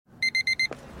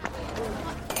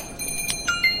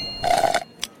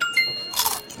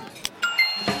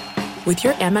With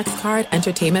your Amex card,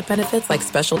 entertainment benefits like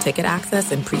special ticket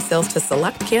access and pre-sales to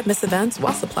select can't-miss events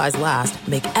while supplies last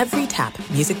make every tap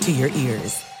music to your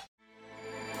ears.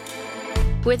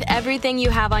 With everything you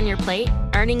have on your plate,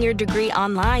 earning your degree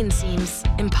online seems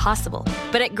impossible.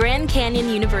 But at Grand Canyon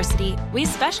University, we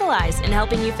specialize in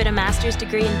helping you fit a master's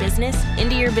degree in business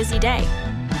into your busy day.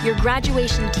 Your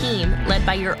graduation team, led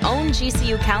by your own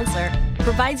GCU counselor,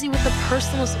 provides you with the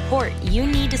personal support you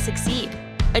need to succeed.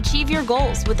 Achieve your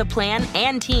goals with a plan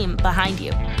and team behind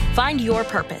you. Find your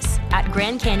purpose at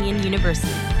Grand Canyon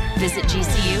University. Visit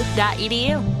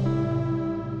gcu.edu.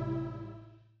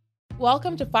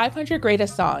 Welcome to 500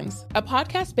 Greatest Songs, a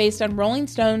podcast based on Rolling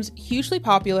Stone's hugely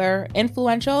popular,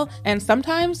 influential, and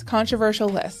sometimes controversial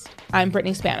list. I'm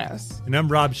Brittany Spanos. And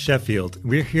I'm Rob Sheffield.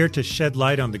 We're here to shed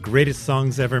light on the greatest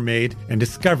songs ever made and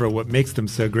discover what makes them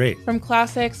so great. From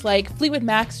classics like Fleetwood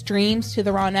Mac's Dreams to the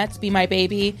Ronettes' Be My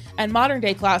Baby, and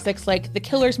modern-day classics like The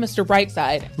Killer's Mr.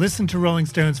 Brightside. Listen to Rolling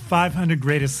Stone's 500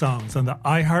 Greatest Songs on the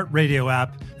iHeartRadio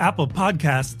app, Apple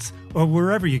Podcasts, or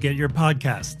wherever you get your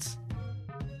podcasts.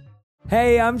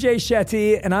 Hey, I'm Jay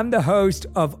Shetty, and I'm the host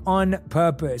of On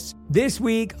Purpose. This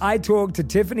week, I talked to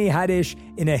Tiffany Haddish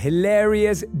in a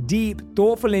hilarious, deep,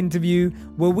 thoughtful interview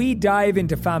where we dive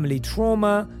into family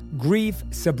trauma, grief,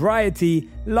 sobriety,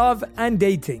 love, and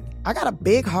dating. I got a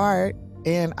big heart,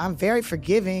 and I'm very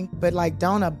forgiving, but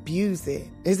don't abuse it.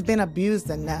 It's been abused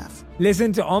enough.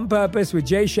 Listen to On Purpose with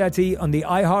Jay Shetty on the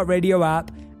iHeartRadio app,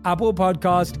 Apple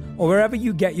Podcast, or wherever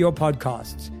you get your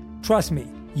podcasts. Trust me,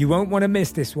 you won't want to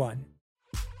miss this one.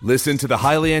 Listen to the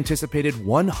highly anticipated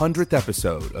 100th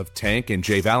episode of Tank and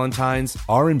Jay Valentine's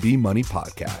R&B Money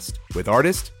Podcast with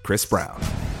artist Chris Brown.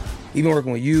 Even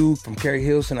working with you, from Carrie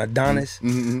Hilson, Adonis,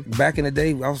 back in the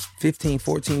day, I was 15,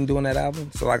 14 doing that album.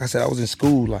 So like I said, I was in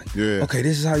school okay,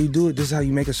 this is how you do it. This is how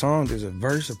you make a song. There's a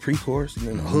verse, a pre-chorus, and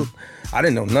then a hook. I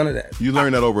didn't know none of that. You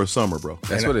learned that over a summer, bro.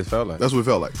 That's what it felt like. That's what it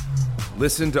felt like.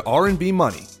 Listen to R&B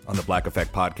Money on the Black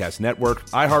Effect Podcast Network,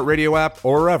 iHeartRadio app,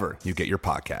 or wherever you get your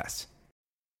podcasts.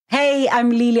 Hey,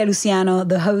 I'm Lilia Luciano,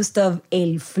 the host of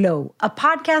El Flow, a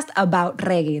podcast about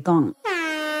reggaeton.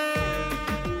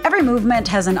 Every movement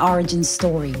has an origin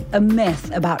story, a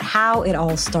myth about how it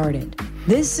all started.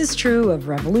 This is true of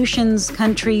revolutions,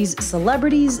 countries,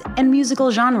 celebrities, and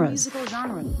musical genres.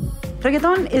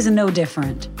 Reggaeton is no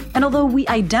different. And although we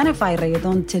identify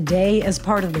reggaeton today as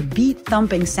part of the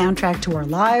beat-thumping soundtrack to our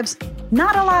lives,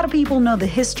 not a lot of people know the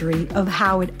history of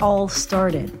how it all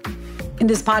started. In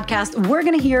this podcast, we're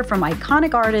going to hear from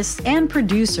iconic artists and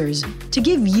producers to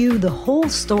give you the whole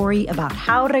story about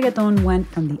how reggaeton went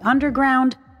from the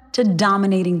underground to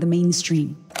dominating the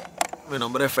mainstream. Mi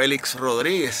nombre es Félix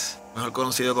Rodríguez, mejor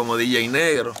conocido como DJ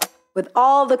Negro. With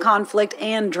all the conflict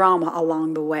and drama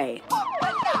along the way.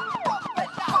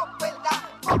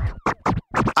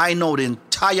 I know the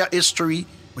entire history.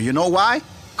 Well, you know why?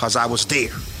 Because I was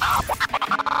there.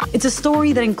 It's a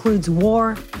story that includes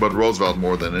war. But Roosevelt,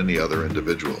 more than any other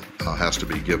individual, has to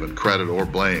be given credit or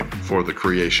blame for the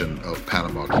creation of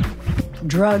Panama.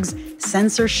 Drugs,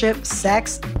 censorship,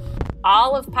 sex.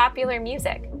 All of popular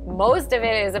music. Most of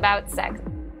it is about sex.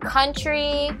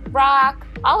 Country, rock,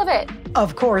 all of it.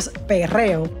 Of course,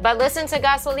 perreo. But listen to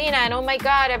Gasolina and oh my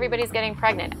God, everybody's getting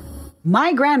pregnant.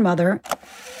 My grandmother.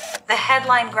 The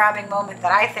headline-grabbing moment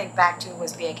that I think back to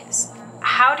was Vegas.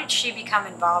 How did she become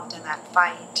involved in that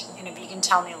fight? And if you can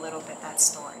tell me a little bit that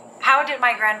story. How did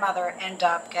my grandmother end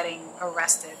up getting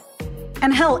arrested?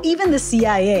 And hell, even the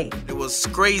CIA. It was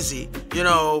crazy. You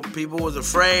know, people was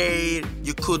afraid.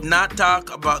 You could not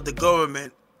talk about the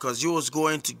government because you was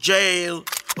going to jail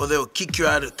or they would kick you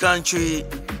out of the country.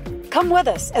 Come with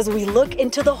us as we look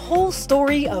into the whole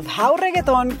story of how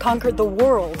reggaeton conquered the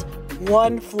world,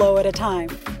 one flow at a time.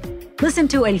 Listen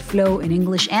to El Flow in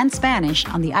English and Spanish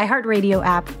on the iHeartRadio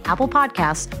app, Apple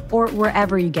Podcasts, or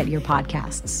wherever you get your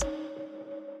podcasts.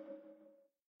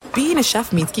 Being a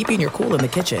chef means keeping your cool in the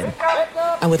kitchen.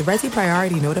 And with Resi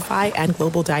Priority Notify and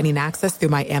Global Dining Access through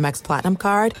my Amex Platinum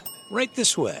card, right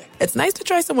this way. It's nice to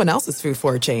try someone else's food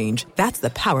for a change. That's the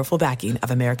powerful backing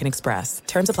of American Express.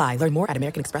 Terms apply. Learn more at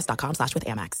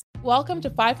americanexpress.com/withAmex. Welcome to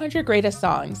 500 Greatest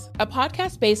Songs, a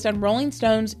podcast based on Rolling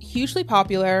Stone's hugely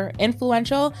popular,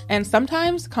 influential, and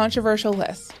sometimes controversial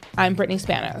list. I'm Brittany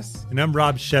Spanos. And I'm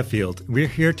Rob Sheffield. We're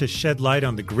here to shed light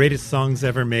on the greatest songs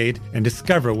ever made and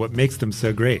discover what makes them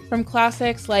so great. From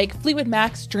classics like Fleetwood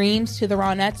Mac's Dreams to the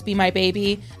Ronettes' Be My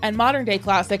Baby, and modern-day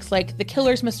classics like The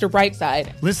Killer's Mr.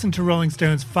 Brightside. Listen to Rolling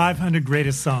Stone's 500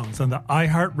 Greatest Songs on the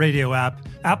iHeartRadio app,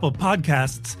 Apple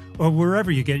Podcasts, or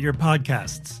wherever you get your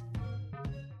podcasts.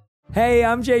 Hey,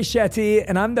 I'm Jay Shetty,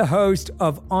 and I'm the host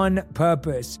of On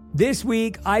Purpose. This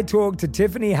week, I talked to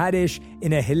Tiffany Haddish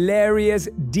in a hilarious,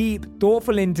 deep,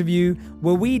 thoughtful interview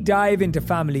where we dive into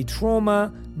family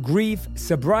trauma, grief,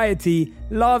 sobriety,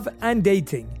 love, and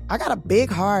dating. I got a big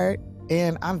heart,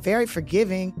 and I'm very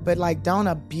forgiving, but don't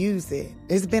abuse it.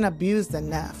 It's been abused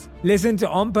enough. Listen to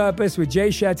On Purpose with Jay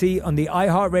Shetty on the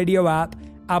iHeartRadio app,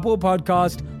 Apple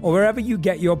Podcast, or wherever you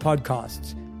get your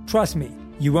podcasts. Trust me,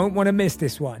 you won't want to miss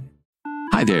this one.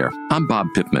 Hi there, I'm Bob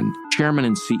Pittman, Chairman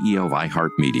and CEO of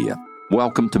iHeartMedia.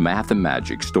 Welcome to Math and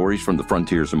Magic, Stories from the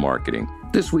Frontiers of Marketing.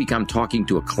 This week I'm talking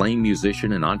to acclaimed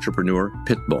musician and entrepreneur,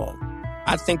 Pitbull.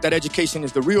 I think that education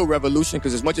is the real revolution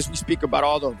because as much as we speak about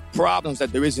all the problems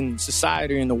that there is in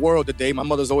society and in the world today, my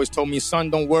mother's always told me, son,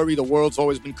 don't worry, the world's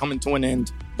always been coming to an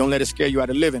end. Don't let it scare you out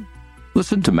of living.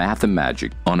 Listen to Math and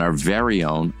Magic on our very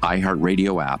own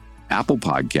iHeartRadio app, Apple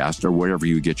Podcast, or wherever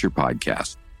you get your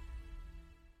podcasts.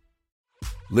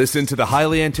 Listen to the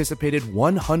highly anticipated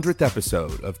 100th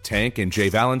episode of Tank and Jay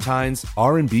Valentine's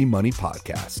R&B Money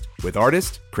Podcast with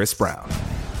artist Chris Brown.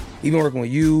 Even working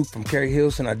with you, from Carrie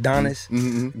Hilson, Adonis.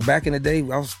 Back in the day,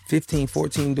 I was 15,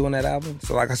 14 doing that album.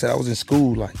 So like I said, I was in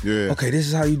school okay, this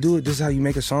is how you do it. This is how you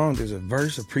make a song. There's a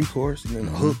verse, a pre-chorus, and then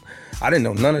a hook. I didn't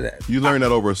know none of that. You learned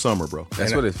that over a summer, bro.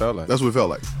 That's what it felt like. That's what it felt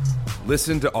like.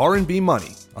 Listen to R&B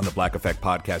Money on the Black Effect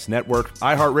Podcast Network,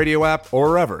 iHeartRadio app, or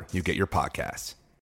wherever you get your podcasts.